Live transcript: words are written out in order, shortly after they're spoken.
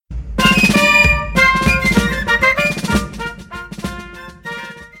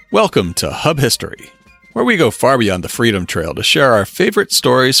Welcome to Hub History, where we go far beyond the Freedom Trail to share our favorite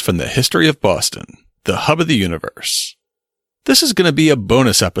stories from the history of Boston, the hub of the universe. This is going to be a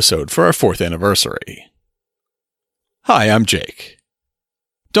bonus episode for our 4th anniversary. Hi, I'm Jake.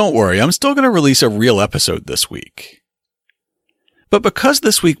 Don't worry, I'm still going to release a real episode this week. But because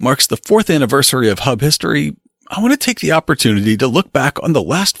this week marks the 4th anniversary of Hub History, I want to take the opportunity to look back on the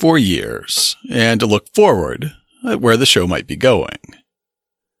last 4 years and to look forward at where the show might be going.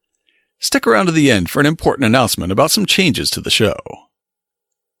 Stick around to the end for an important announcement about some changes to the show.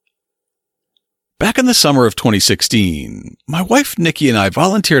 Back in the summer of 2016, my wife Nikki and I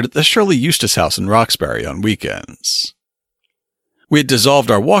volunteered at the Shirley Eustace House in Roxbury on weekends. We had dissolved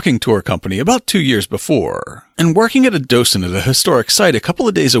our walking tour company about 2 years before, and working at a docent at a historic site a couple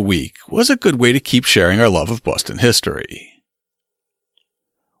of days a week was a good way to keep sharing our love of Boston history.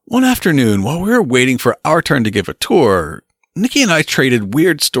 One afternoon, while we were waiting for our turn to give a tour, Nikki and I traded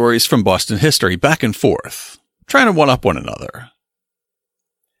weird stories from Boston history back and forth, trying to one-up one another.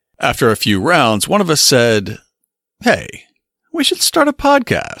 After a few rounds, one of us said, "Hey, we should start a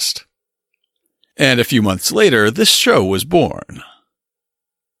podcast." And a few months later, this show was born.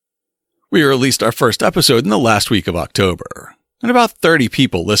 We released our first episode in the last week of October, and about 30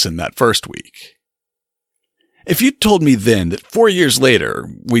 people listened that first week. If you'd told me then that 4 years later,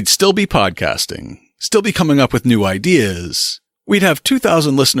 we'd still be podcasting, still be coming up with new ideas, we'd have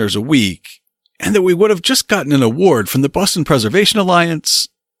 2,000 listeners a week, and that we would have just gotten an award from the Boston Preservation Alliance,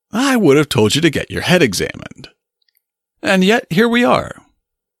 I would have told you to get your head examined. And yet, here we are.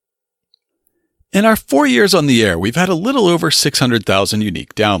 In our 4 years on the air, we've had a little over 600,000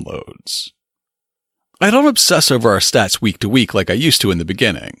 unique downloads. I don't obsess over our stats week to week like I used to in the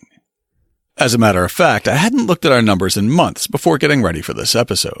beginning. As a matter of fact, I hadn't looked at our numbers in months before getting ready for this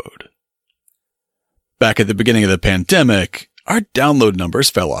episode. Back at the beginning of the pandemic, our download numbers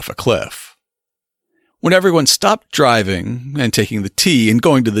fell off a cliff. When everyone stopped driving and taking the T and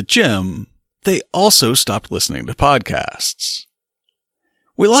going to the gym, they also stopped listening to podcasts.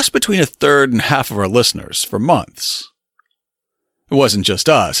 We lost between a third and half of our listeners for months. It wasn't just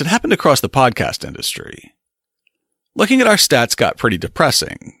us, it happened across the podcast industry. Looking at our stats got pretty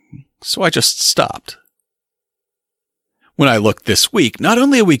depressing, so I just stopped. When I looked this week, not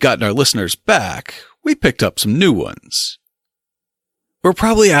only have we gotten our listeners back, we picked up some new ones. We're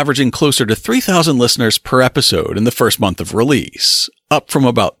probably averaging closer to 3,000 listeners per episode in the first month of release, up from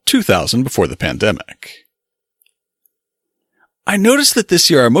about 2,000 before the pandemic. I noticed that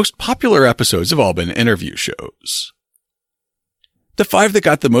this year our most popular episodes have all been interview shows. The 5 that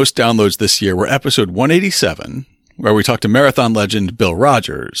got the most downloads this year were episode 187, where we talked to marathon legend Bill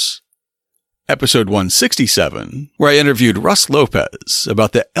Rogers, episode 167, where I interviewed Russ Lopez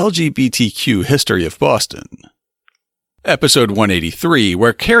about the LGBTQ history of Boston, episode 183,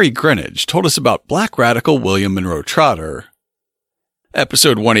 where Carrie Greenidge told us about Black radical William Monroe Trotter,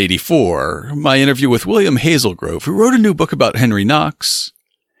 episode 184, my interview with William Hazelgrove, who wrote a new book about Henry Knox,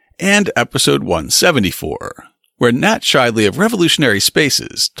 and episode 174, where Nat Shidley of Revolutionary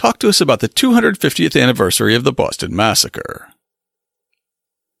Spaces talked to us about the 250th anniversary of the Boston Massacre.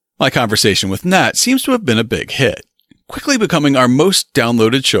 My conversation with Nat seems to have been a big hit, quickly becoming our most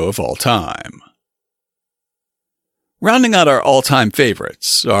downloaded show of all time. Rounding out our all-time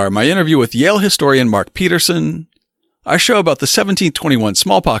favorites are my interview with Yale historian Mark Peterson, our show about the 1721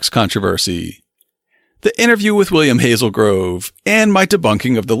 smallpox controversy, the interview with William Hazelgrove, and my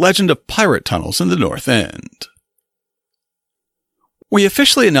debunking of the legend of pirate tunnels in the North End. We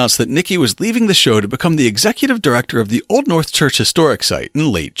officially announced that Nikki was leaving the show to become the executive director of the Old North Church Historic Site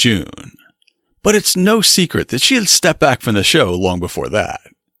in late June. But it's no secret that she had stepped back from the show long before that.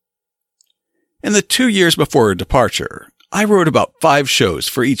 In the 2 years before her departure, I wrote about 5 shows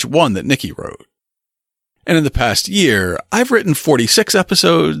for each one that Nikki wrote. And in the past year, I've written 46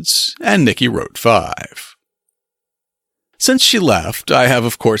 episodes, and Nikki wrote 5. Since she left, I have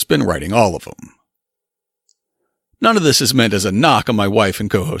of course been writing all of them. None of this is meant as a knock on my wife and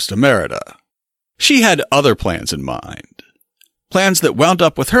co-host Emerita. She had other plans in mind. Plans that wound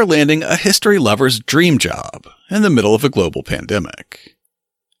up with her landing a history lover's dream job in the middle of a global pandemic.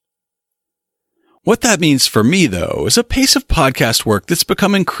 What that means for me, though, is a pace of podcast work that's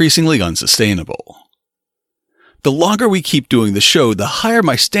become increasingly unsustainable. The longer we keep doing the show, the higher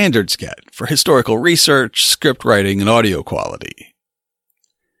my standards get for historical research, script writing, and audio quality.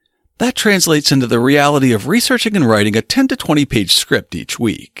 That translates into the reality of researching and writing a 10 to 20 page script each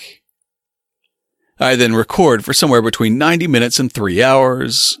week. I then record for somewhere between 90 minutes and 3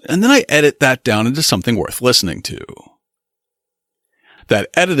 hours, and then I edit that down into something worth listening to. That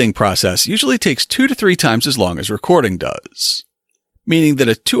editing process usually takes 2 to 3 times as long as recording does, meaning that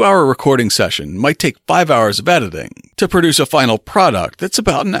a 2-hour recording session might take 5 hours of editing to produce a final product that's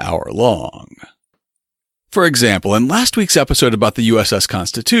about an hour long. For example, in last week's episode about the USS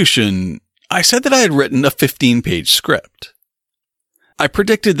Constitution, I said that I had written a 15-page script. I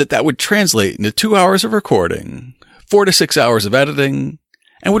predicted that that would translate into 2 hours of recording, 4 to 6 hours of editing,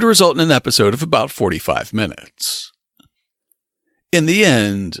 and would result in an episode of about 45 minutes. In the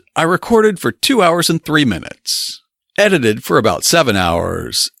end, I recorded for 2 hours and 3 minutes, edited for about 7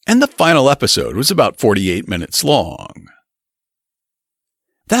 hours, and the final episode was about 48 minutes long.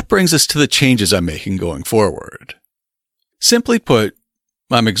 That brings us to the changes I'm making going forward. Simply put,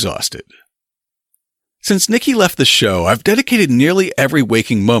 I'm exhausted. Since Nikki left the show, I've dedicated nearly every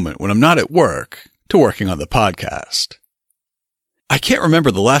waking moment when I'm not at work to working on the podcast. I can't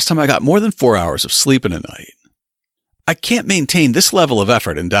remember the last time I got more than 4 hours of sleep in a night. I can't maintain this level of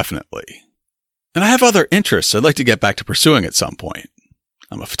effort indefinitely. And I have other interests I'd like to get back to pursuing at some point.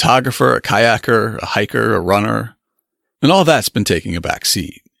 I'm a photographer, a kayaker, a hiker, a runner, and all that's been taking a back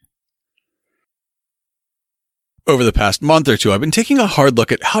seat. Over the past month or two, I've been taking a hard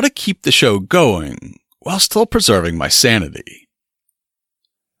look at how to keep the show going while still preserving my sanity.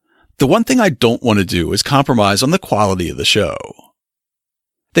 The one thing I don't want to do is compromise on the quality of the show.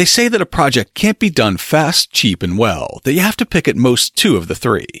 They say that a project can't be done fast, cheap, and well, that you have to pick at most 2 of the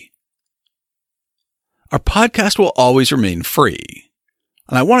 3. Our podcast will always remain free,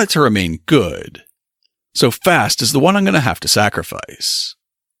 and I want it to remain good, so fast is the one I'm going to have to sacrifice.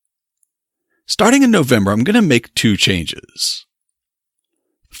 Starting in November, I'm going to make 2 changes.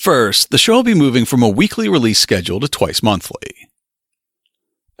 First, the show will be moving from a weekly release schedule to twice monthly.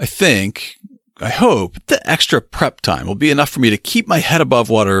 I hope, the extra prep time will be enough for me to keep my head above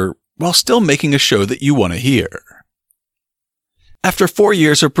water while still making a show that you want to hear. After 4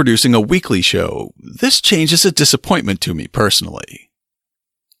 years of producing a weekly show, this change is a disappointment to me personally.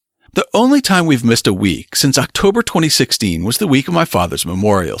 The only time we've missed a week since October 2016 was the week of my father's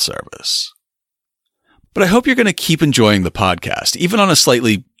memorial service. But I hope you're going to keep enjoying the podcast, even on a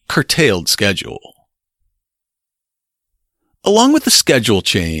slightly curtailed schedule. Along with the schedule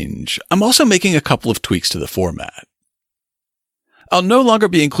change, I'm also making a couple of tweaks to the format. I'll no longer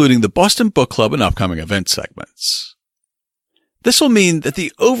be including the Boston Book Club and upcoming event segments. This will mean that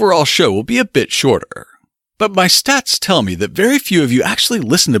the overall show will be a bit shorter, but my stats tell me that very few of you actually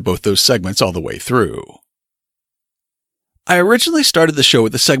listen to both those segments all the way through. I originally started the show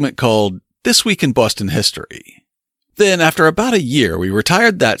with a segment called This Week in Boston History. Then, after about a year, we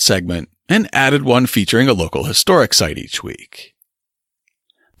retired that segment and added one featuring a local historic site each week.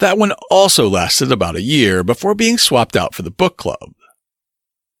 That one also lasted about a year before being swapped out for the book club.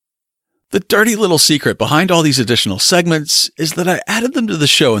 The dirty little secret behind all these additional segments is that I added them to the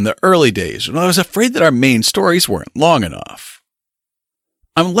show in the early days when I was afraid that our main stories weren't long enough.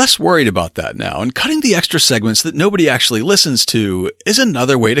 I'm less worried about that now, and cutting the extra segments that nobody actually listens to is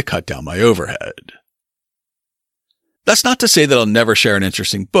another way to cut down my overhead. That's not to say that I'll never share an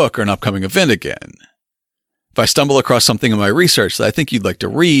interesting book or an upcoming event again. If I stumble across something in my research that I think you'd like to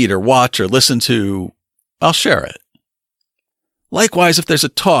read or watch or listen to, I'll share it. Likewise, if there's a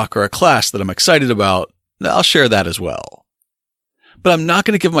talk or a class that I'm excited about, I'll share that as well. But I'm not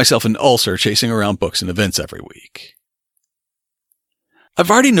going to give myself an ulcer chasing around books and events every week. I've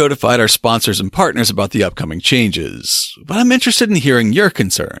already notified our sponsors and partners about the upcoming changes, but I'm interested in hearing your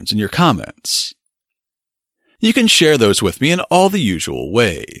concerns and your comments. You can share those with me in all the usual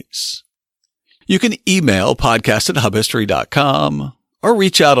ways. You can email podcast@hubhistory.com or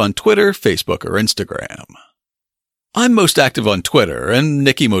reach out on Twitter, Facebook, or Instagram. I'm most active on Twitter, and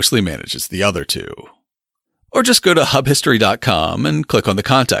Nikki mostly manages the other 2. Or just go to hubhistory.com and click on the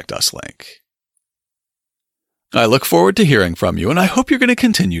Contact Us link. I look forward to hearing from you, and I hope you're going to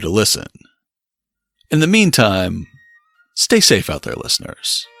continue to listen. In the meantime, stay safe out there,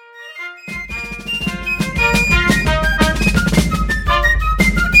 listeners.